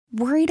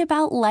Worried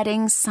about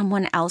letting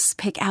someone else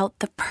pick out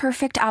the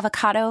perfect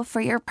avocado for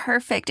your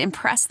perfect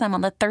impress them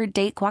on the third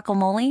date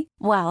guacamole?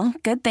 Well,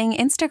 good thing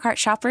Instacart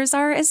shoppers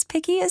are as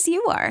picky as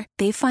you are.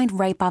 They find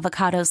ripe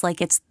avocados like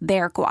it's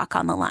their guac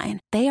on the line.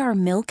 They are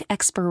milk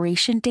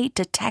expiration date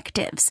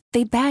detectives.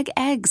 They bag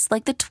eggs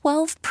like the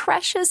 12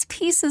 precious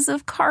pieces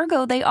of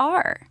cargo they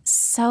are.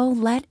 So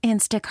let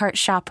Instacart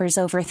shoppers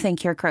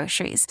overthink your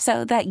groceries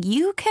so that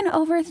you can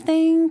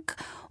overthink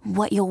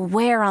what you'll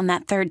wear on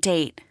that third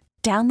date.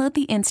 Download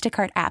the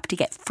Instacart app to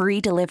get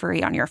free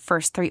delivery on your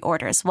first 3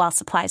 orders while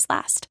supplies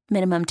last.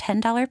 Minimum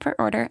 $10 per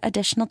order.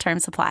 Additional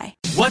terms apply.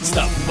 What's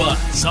the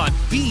buzz on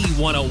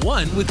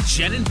B101 with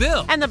Jen and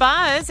Bill? And the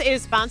buzz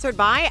is sponsored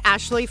by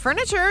Ashley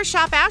Furniture.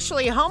 Shop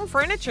Ashley Home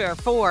Furniture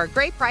for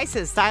great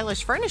prices,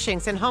 stylish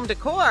furnishings, and home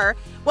decor.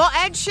 Well,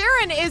 Ed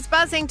Sheeran is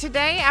buzzing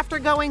today after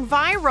going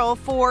viral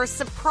for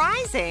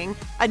surprising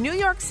a New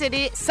York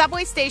City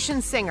subway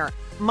station singer.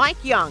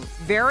 Mike Young,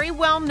 very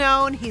well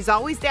known. He's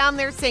always down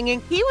there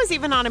singing. He was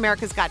even on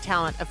America's Got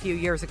Talent a few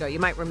years ago. You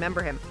might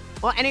remember him.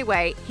 Well,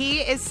 anyway,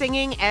 he is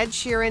singing Ed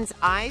Sheeran's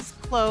Eyes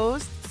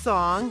Closed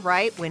song,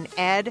 right? When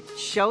Ed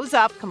shows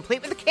up, complete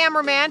with the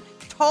cameraman,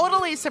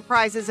 totally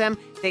surprises him.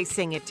 They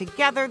sing it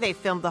together. They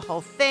filmed the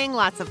whole thing,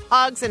 lots of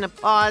hugs and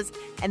applause.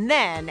 And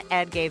then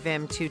Ed gave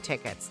him 2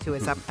 tickets to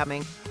his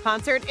upcoming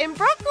concert in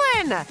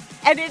Brooklyn.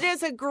 And it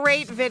is a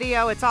great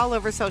video. It's all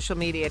over social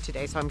media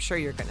today, so I'm sure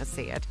you're going to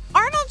see it.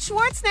 Arnold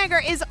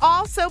Schwarzenegger is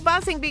also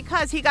buzzing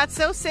because he got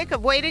so sick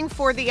of waiting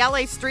for the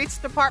LA Streets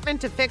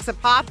Department to fix a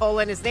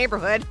pothole in his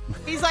neighborhood.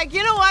 He's like,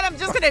 you know what? I'm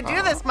just going to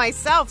do this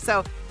myself.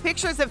 So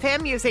pictures of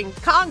him using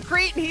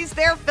concrete, and he's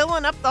there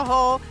filling up the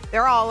hole.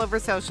 They're all over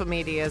social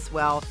media as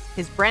well.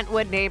 His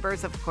Brentwood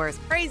neighbors, of course,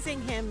 praising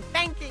him,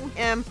 thanking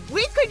him.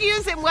 We could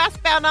use him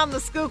westbound on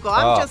the Schuylkill.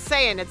 I'm just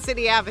saying, at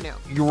City Avenue.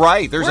 You're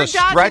right. We're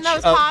dodging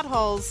those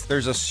potholes.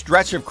 There's a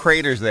stretch of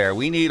craters there.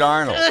 We need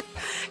Arnold.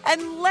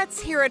 And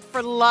let's hear it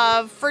for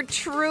love, for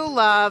true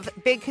love.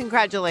 Big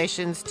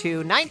congratulations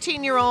to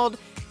 19-year-old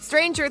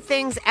Stranger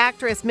Things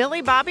actress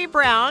Millie Bobby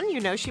Brown. You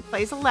know, she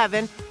plays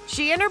 11.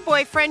 She and her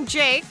boyfriend,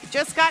 Jake,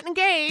 just got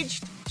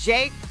engaged.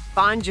 Jake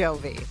Bon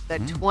Jovi, the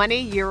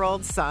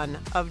 20-year-old son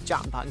of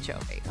John Bon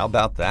Jovi. How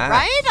about that?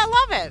 Right? I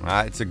love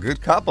it. It's a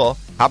good couple.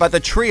 How about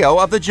the trio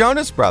of the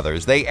Jonas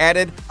Brothers? They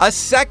added a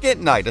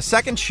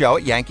second show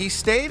at Yankee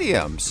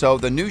Stadium. So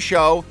the new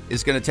show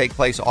is going to take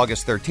place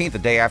August 13th, the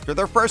day after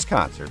their first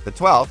concert, the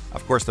 12th.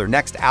 Of course, their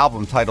next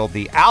album, titled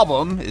The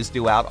Album, is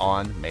due out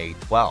on May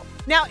 12th.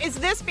 Now, is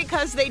this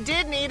because they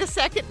did need a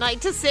second night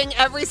to sing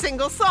every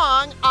single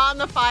song on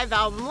the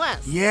 5-album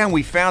list? Yeah, and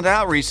we found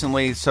out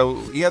recently.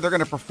 So, yeah, they're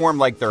going to perform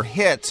like their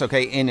hits,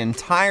 okay, in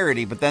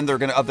entirety. But then they're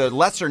going to, of the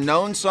lesser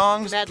known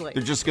songs, medley.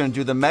 They're just going to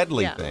do the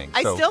medley thing.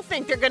 I still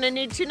think they're going to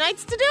need 2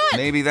 nights to do it.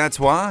 Maybe that's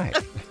why.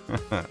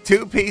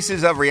 2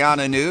 pieces of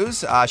Rihanna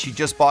news. She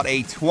just bought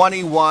a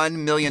 $21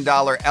 million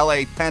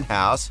LA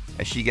penthouse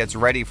as she gets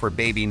ready for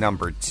baby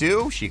number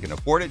 2. She can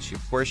afford it.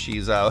 Of course,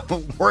 she's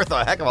worth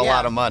a heck of a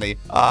lot of money.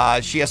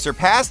 She has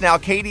surpassed now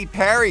Katy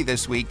Perry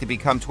this week to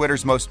become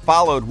Twitter's most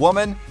followed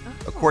woman.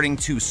 According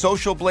to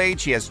Social Blade,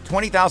 she has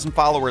 20,000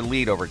 follower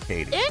lead over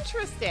Katy.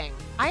 Interesting.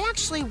 I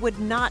actually would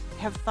not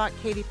have thought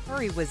Katy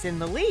Perry was in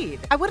the lead.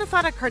 I would have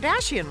thought a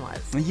Kardashian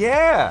was.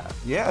 Yeah,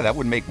 that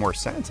would make more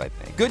sense, I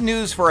think. Good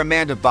news for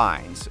Amanda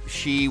Bynes.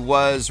 She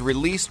was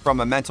released from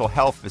a mental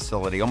health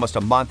facility almost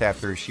a month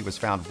after she was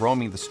found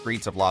roaming the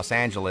streets of Los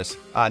Angeles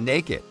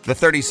naked. The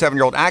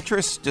 37-year-old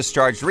actress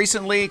discharged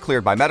recently,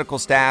 cleared by medical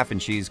staff, and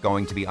she's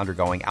going to be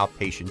undergoing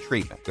outpatient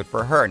treatment. Good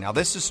for her. Now,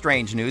 this is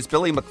strange news.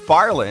 Billy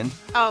McFarland.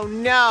 Oh,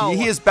 no.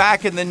 He is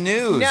back in the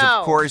news. No.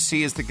 Of course,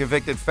 he is the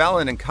convicted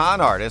felon and con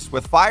artist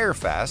with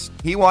Firefest.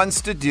 He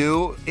wants to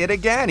do it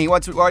again. He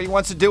wants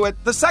to do it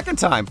the second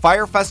time.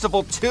 Fire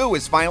Festival 2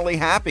 is finally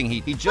happening.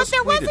 He just But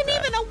there wasn't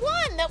that. even a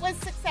 1 that was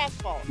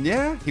successful.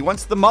 Yeah, he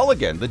wants the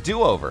mulligan, the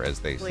do-over, as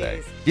they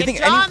say. Get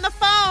Ja on the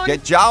phone.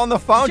 Get Ja on the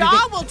phone.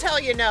 Ja will tell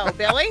you no,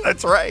 Billy.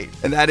 That's right.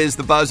 And that is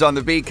the Buzz on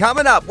the Bee.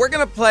 Coming up, we're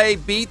going to play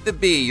Beat the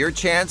Bee, your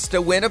chance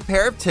to win a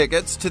pair of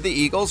tickets to the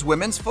Eagles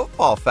Women's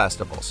Football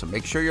Festival. So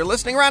make sure you're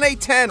listening around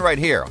 8:10 right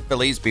here on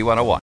Philly's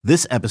B101.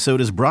 This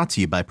episode is brought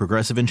to you by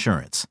Progressive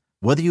Insurance.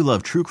 Whether you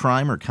love true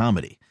crime or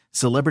comedy,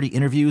 celebrity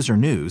interviews or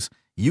news,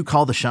 you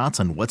call the shots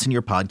on what's in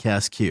your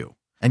podcast queue.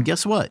 And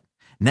guess what?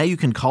 Now you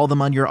can call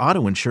them on your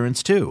auto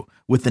insurance too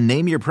with the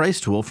Name Your Price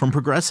tool from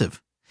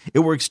Progressive. It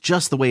works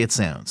just the way it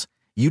sounds.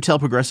 You tell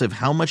Progressive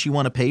how much you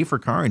want to pay for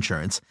car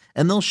insurance,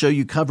 and they'll show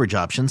you coverage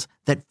options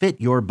that fit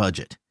your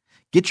budget.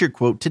 Get your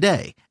quote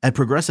today at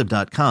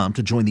Progressive.com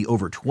to join the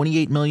over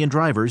 28 million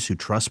drivers who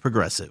trust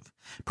Progressive.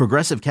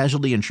 Progressive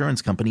Casualty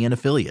Insurance Company and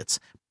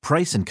Affiliates.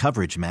 Price and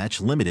coverage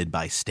match limited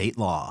by state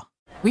law.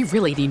 We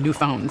really need new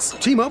phones.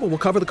 T-Mobile will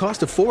cover the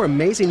cost of 4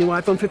 amazing new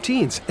iPhone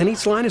 15s, and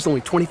each line is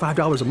only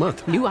 $25 a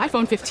month. New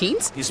iPhone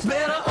 15s? It's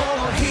better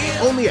over here.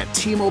 Only at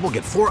T-Mobile,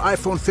 get 4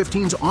 iPhone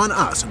 15s on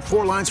us and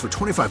 4 lines for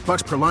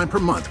 $25 per line per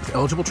month with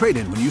eligible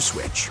trade-in when you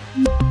switch.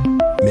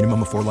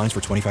 Minimum of 4 lines for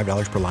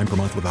 $25 per line per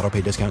month with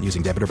autopay discount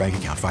using debit or bank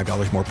account.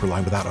 $5 more per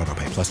line without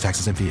autopay, plus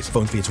taxes and fees.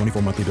 Phone fee at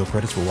 24 monthly bill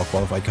credits for well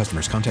qualified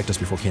customers. Contact us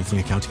before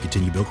canceling account to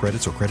continue bill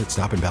credits or credit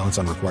stop and balance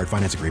on required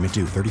finance agreement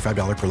due.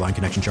 $35 per line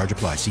connection charge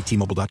applies. See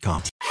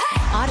T-Mobile.com.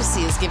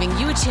 Odyssey is giving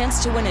you a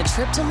chance to win a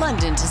trip to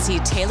London to see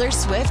Taylor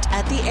Swift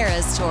at the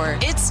Eras Tour.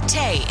 It's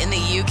Tay in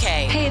the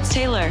UK. Hey, it's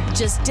Taylor.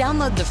 Just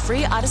download the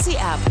free Odyssey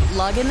app,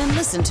 log in and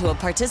listen to a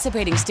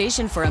participating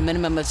station for a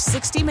minimum of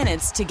 60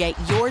 minutes to get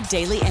your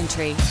daily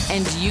entry.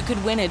 And you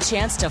could win a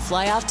chance to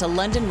fly off to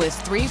London with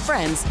 3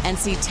 friends and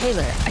see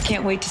Taylor. I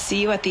can't wait to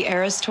see you at the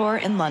Eras Tour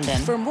in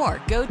London. For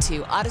more, go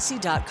to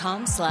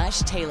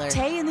odyssey.com/Taylor.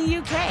 Tay in the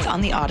UK. It's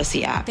on the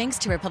Odyssey app. Thanks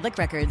to Republic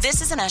Records.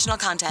 This is a national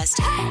contest.